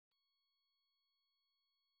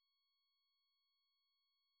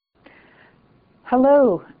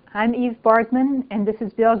Hello, I'm Eve Bargman, and this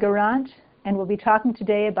is Bill Garant, and we'll be talking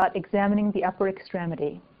today about examining the upper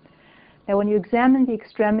extremity. Now, when you examine the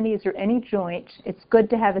extremities or any joint, it's good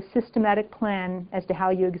to have a systematic plan as to how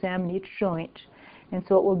you examine each joint. And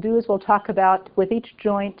so what we'll do is we'll talk about, with each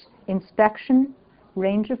joint, inspection,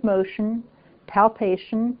 range of motion,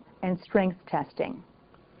 palpation, and strength testing.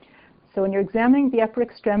 So when you're examining the upper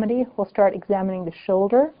extremity, we'll start examining the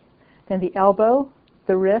shoulder, then the elbow,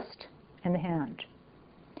 the wrist, and the hand.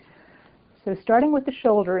 So starting with the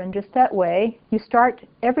shoulder in just that way, you start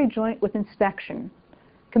every joint with inspection.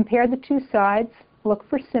 Compare the two sides, look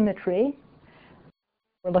for symmetry.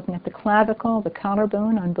 We're looking at the clavicle, the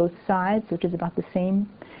collarbone on both sides, which is about the same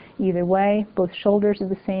either way. Both shoulders are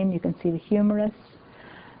the same. You can see the humerus.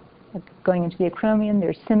 Going into the acromion,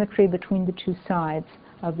 there's symmetry between the two sides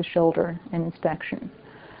of the shoulder and inspection.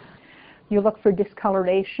 You look for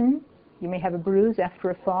discoloration. You may have a bruise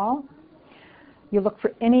after a fall. You look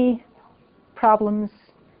for any problems,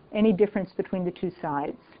 any difference between the two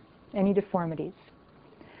sides, any deformities.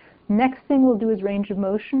 Next thing we'll do is range of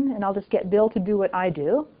motion, and I'll just get Bill to do what I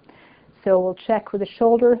do. So we'll check with the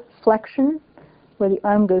shoulder flexion, where the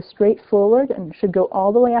arm goes straight forward and should go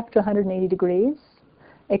all the way up to 180 degrees.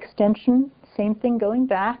 Extension, same thing going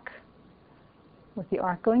back, with the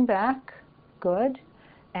arc going back, good.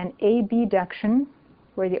 And abduction,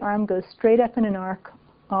 where the arm goes straight up in an arc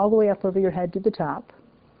all the way up over your head to the top,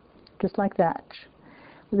 just like that.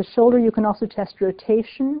 With the shoulder, you can also test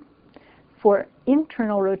rotation. For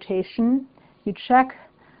internal rotation, you check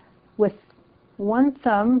with one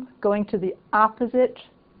thumb going to the opposite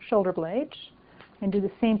shoulder blade, and do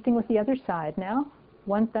the same thing with the other side now.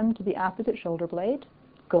 One thumb to the opposite shoulder blade,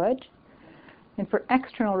 good. And for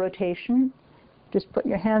external rotation, just put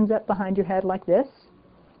your hands up behind your head like this,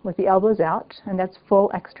 with the elbows out, and that's full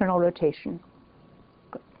external rotation.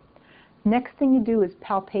 Good. Next thing you do is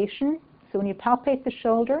palpation. So when you palpate the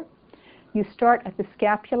shoulder, you start at the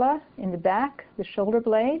scapula in the back, the shoulder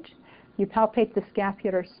blade. You palpate the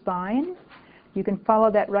scapular spine. You can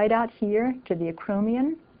follow that right out here to the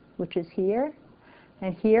acromion, which is here.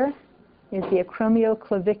 And here is the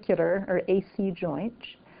acromioclavicular, or AC joint.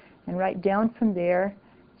 And right down from there,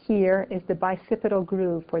 here is the bicipital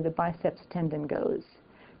groove where the biceps tendon goes.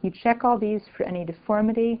 You check all these for any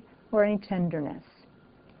deformity or any tenderness.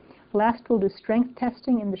 Last, we'll do strength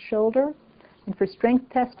testing in the shoulder. And for strength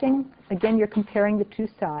testing, again, you're comparing the two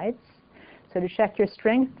sides. So to check your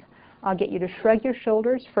strength, I'll get you to shrug your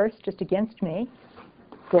shoulders first, just against me.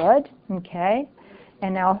 Good. Okay.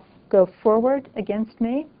 And now go forward against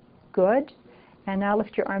me. Good. And now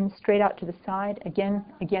lift your arms straight out to the side, again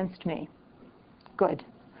against me. Good.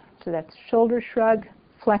 So that's shoulder shrug,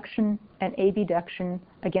 flexion, and abduction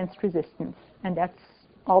against resistance. And that's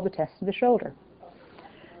all the tests of the shoulder.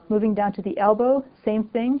 Moving down to the elbow, same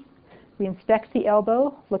thing. We inspect the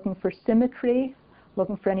elbow, looking for symmetry,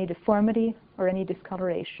 looking for any deformity or any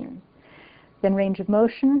discoloration. Then range of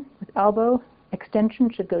motion with elbow,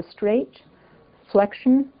 extension should go straight,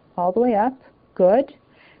 flexion all the way up, good.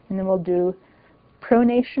 And then we'll do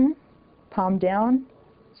pronation, palm down,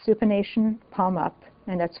 supination, palm up,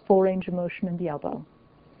 and that's full range of motion in the elbow.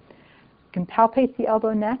 You can palpate the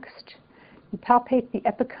elbow next. You palpate the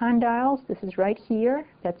epicondyles. This is right here.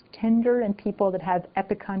 That's tender in people that have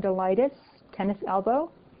epicondylitis, tennis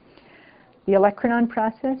elbow. The olecranon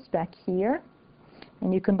process back here.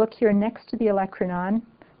 And you can look here next to the olecranon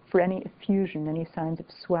for any effusion, any signs of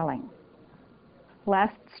swelling.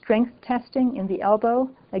 Last, strength testing in the elbow.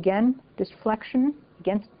 Again, just flexion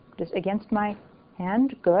just against my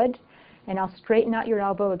hand. Good. And I'll straighten out your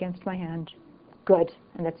elbow against my hand. Good.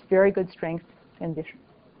 And that's very good strength in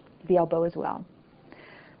the elbow as well.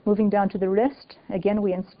 Moving down to the wrist, again,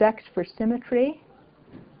 we inspect for symmetry,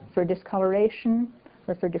 for discoloration,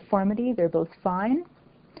 or for deformity. They're both fine.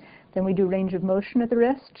 Then we do range of motion of the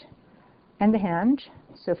wrist and the hand.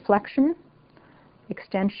 So flexion,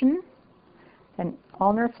 extension, then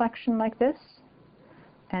ulnar flexion like this.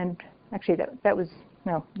 And actually,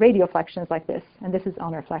 radial flexion is like this. And this is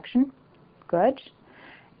ulnar flexion. Good.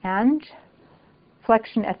 And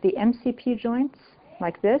flexion at the MCP joints,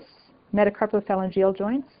 like this, metacarpophalangeal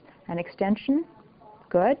joints, and extension,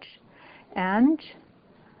 good. And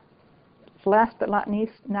last but not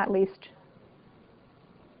least,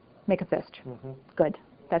 make a fist, good.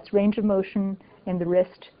 That's range of motion in the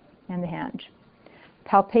wrist and the hand.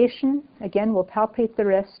 Palpation, again, we'll palpate the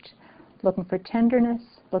wrist, looking for tenderness,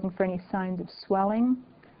 looking for any signs of swelling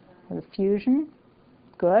or effusion,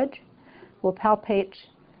 good. We'll palpate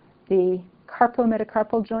the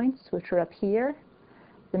carpometacarpal joints, which are up here,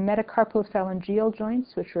 the metacarpophalangeal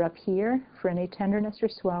joints, which are up here, for any tenderness or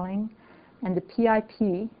swelling, and the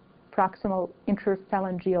PIP, proximal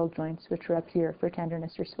interphalangeal joints, which are up here for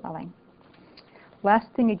tenderness or swelling. Last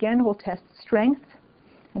thing, again, we'll test strength.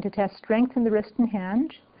 And to test strength in the wrist and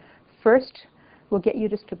hand, first we'll get you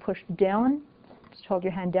just to push down. Just hold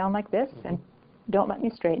your hand down like this, and don't let me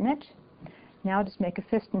straighten it. Now just make a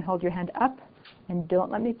fist and hold your hand up, and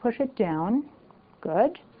don't let me push it down.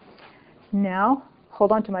 Good. Now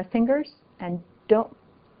hold on to my fingers, and don't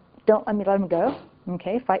let them go.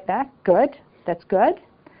 Okay, fight back. Good. That's good.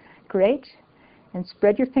 Great. And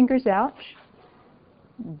spread your fingers out.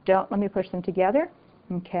 Don't let me push them together.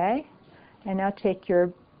 Okay. And now take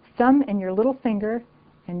your thumb and your little finger,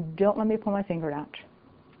 and don't let me pull my finger out.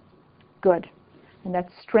 Good. And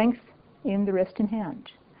that's strength in the wrist and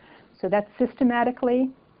hand. So that's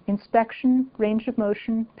systematically inspection, range of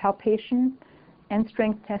motion, palpation, and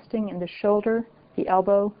strength testing in the shoulder, the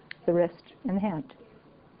elbow, the wrist, and the hand.